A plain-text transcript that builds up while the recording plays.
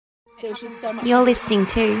You're listening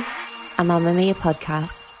to a Mamamia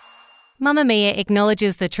podcast. Mamamia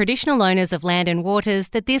acknowledges the traditional owners of land and waters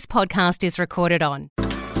that this podcast is recorded on.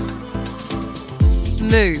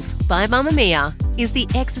 Move by Mamamia is the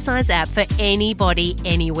exercise app for anybody,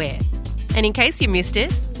 anywhere. And in case you missed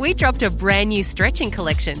it, we dropped a brand new stretching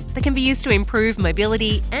collection that can be used to improve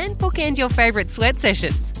mobility and bookend your favourite sweat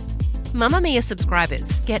sessions. Mamamia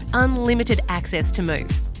subscribers get unlimited access to Move,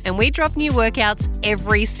 and we drop new workouts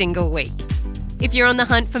every single week. If you're on the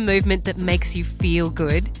hunt for movement that makes you feel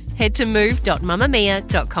good, head to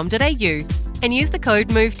move.mamamia.com.au and use the code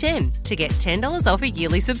MOVE10 to get $10 off a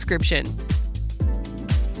yearly subscription.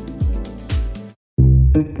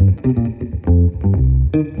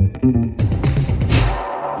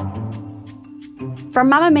 From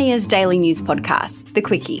Mamamia's daily news podcast, The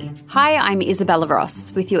Quickie. Hi, I'm Isabella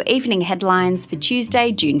Ross with your evening headlines for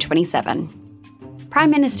Tuesday, June 27. Prime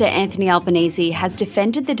Minister Anthony Albanese has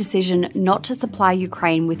defended the decision not to supply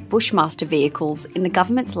Ukraine with Bushmaster vehicles in the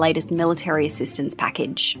government's latest military assistance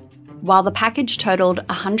package. While the package totalled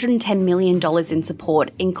 $110 million in support,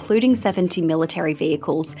 including 70 military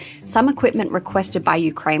vehicles, some equipment requested by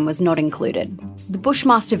Ukraine was not included. The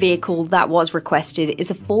Bushmaster vehicle that was requested is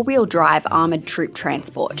a four-wheel drive armoured troop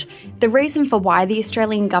transport. The reason for why the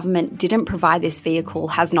Australian government didn't provide this vehicle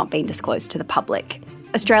has not been disclosed to the public.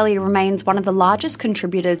 Australia remains one of the largest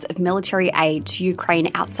contributors of military aid to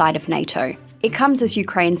Ukraine outside of NATO. It comes as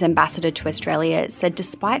Ukraine's ambassador to Australia said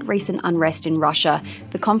despite recent unrest in Russia,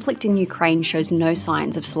 the conflict in Ukraine shows no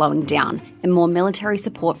signs of slowing down and more military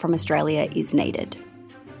support from Australia is needed.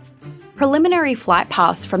 Preliminary flight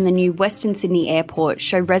paths from the new Western Sydney Airport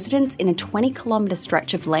show residents in a 20-kilometre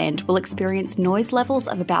stretch of land will experience noise levels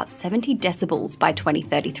of about 70 decibels by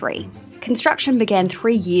 2033. Construction began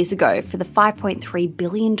 3 years ago for the $5.3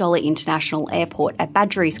 billion international airport at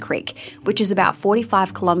Badgerys Creek, which is about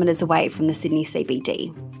 45 kilometres away from the Sydney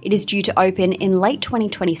CBD. It is due to open in late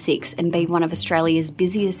 2026 and be one of Australia's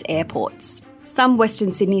busiest airports. Some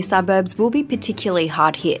Western Sydney suburbs will be particularly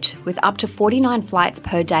hard hit, with up to 49 flights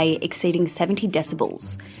per day exceeding 70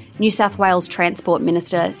 decibels. New South Wales Transport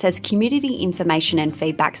Minister says community information and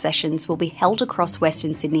feedback sessions will be held across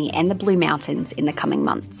Western Sydney and the Blue Mountains in the coming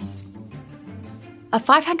months. A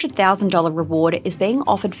 $500,000 reward is being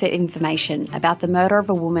offered for information about the murder of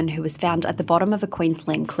a woman who was found at the bottom of a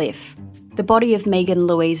Queensland cliff. The body of Megan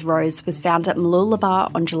Louise Rose was found at Mooloolaba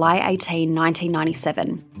on July 18,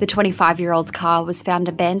 1997. The 25-year-old's car was found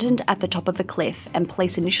abandoned at the top of a cliff, and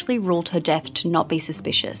police initially ruled her death to not be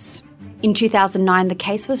suspicious. In 2009, the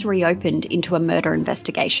case was reopened into a murder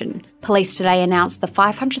investigation. Police today announced the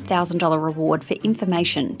 $500,000 reward for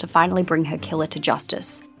information to finally bring her killer to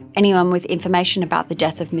justice. Anyone with information about the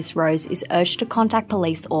death of Miss Rose is urged to contact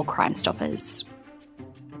police or Crime Stoppers.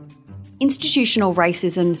 Institutional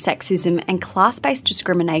racism, sexism and class-based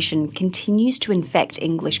discrimination continues to infect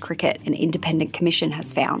English cricket, an independent commission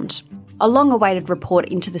has found. A long-awaited report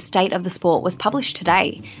into the state of the sport was published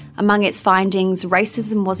today. Among its findings,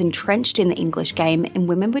 racism was entrenched in the English game and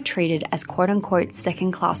women were treated as quote-unquote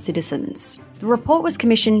second-class citizens. The report was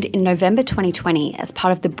commissioned in November 2020 as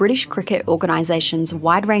part of the British Cricket Organisation's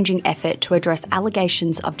wide-ranging effort to address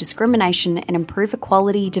allegations of discrimination and improve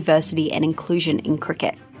equality, diversity and inclusion in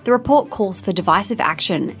cricket. The report calls for divisive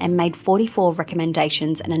action and made 44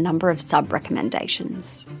 recommendations and a number of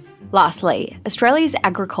sub-recommendations. Lastly, Australia's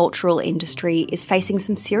agricultural industry is facing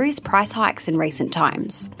some serious price hikes in recent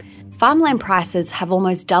times. Farmland prices have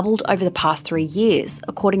almost doubled over the past 3 years,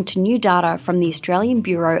 according to new data from the Australian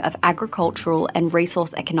Bureau of Agricultural and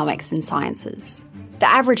Resource Economics and Sciences. The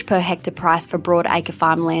average per hectare price for broadacre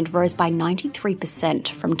farmland rose by 93%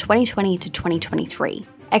 from 2020 to 2023.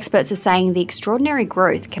 Experts are saying the extraordinary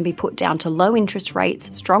growth can be put down to low interest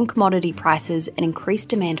rates, strong commodity prices, and increased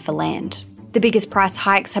demand for land. The biggest price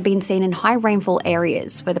hikes have been seen in high rainfall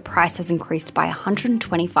areas where the price has increased by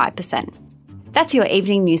 125%. That's your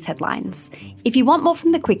evening news headlines. If you want more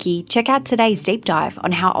from The Quickie, check out today's deep dive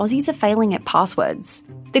on how Aussies are failing at passwords.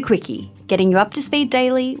 The Quickie, getting you up to speed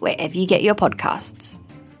daily wherever you get your podcasts.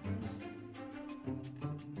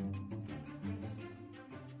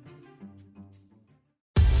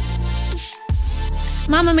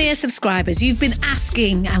 Mamamia subscribers, you've been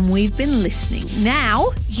asking and we've been listening. Now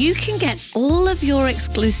you can get all of your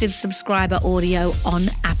exclusive subscriber audio on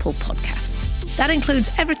Apple Podcasts. That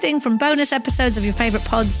includes everything from bonus episodes of your favourite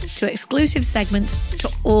pods to exclusive segments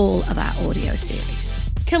to all of our audio series.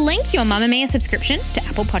 To link your Mamamia subscription to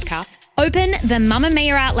Apple Podcasts, open the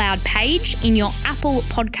Mamamia Out Loud page in your Apple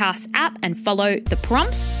Podcasts app and follow the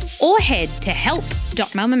prompts, or head to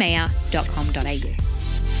help.mamamia.com.au.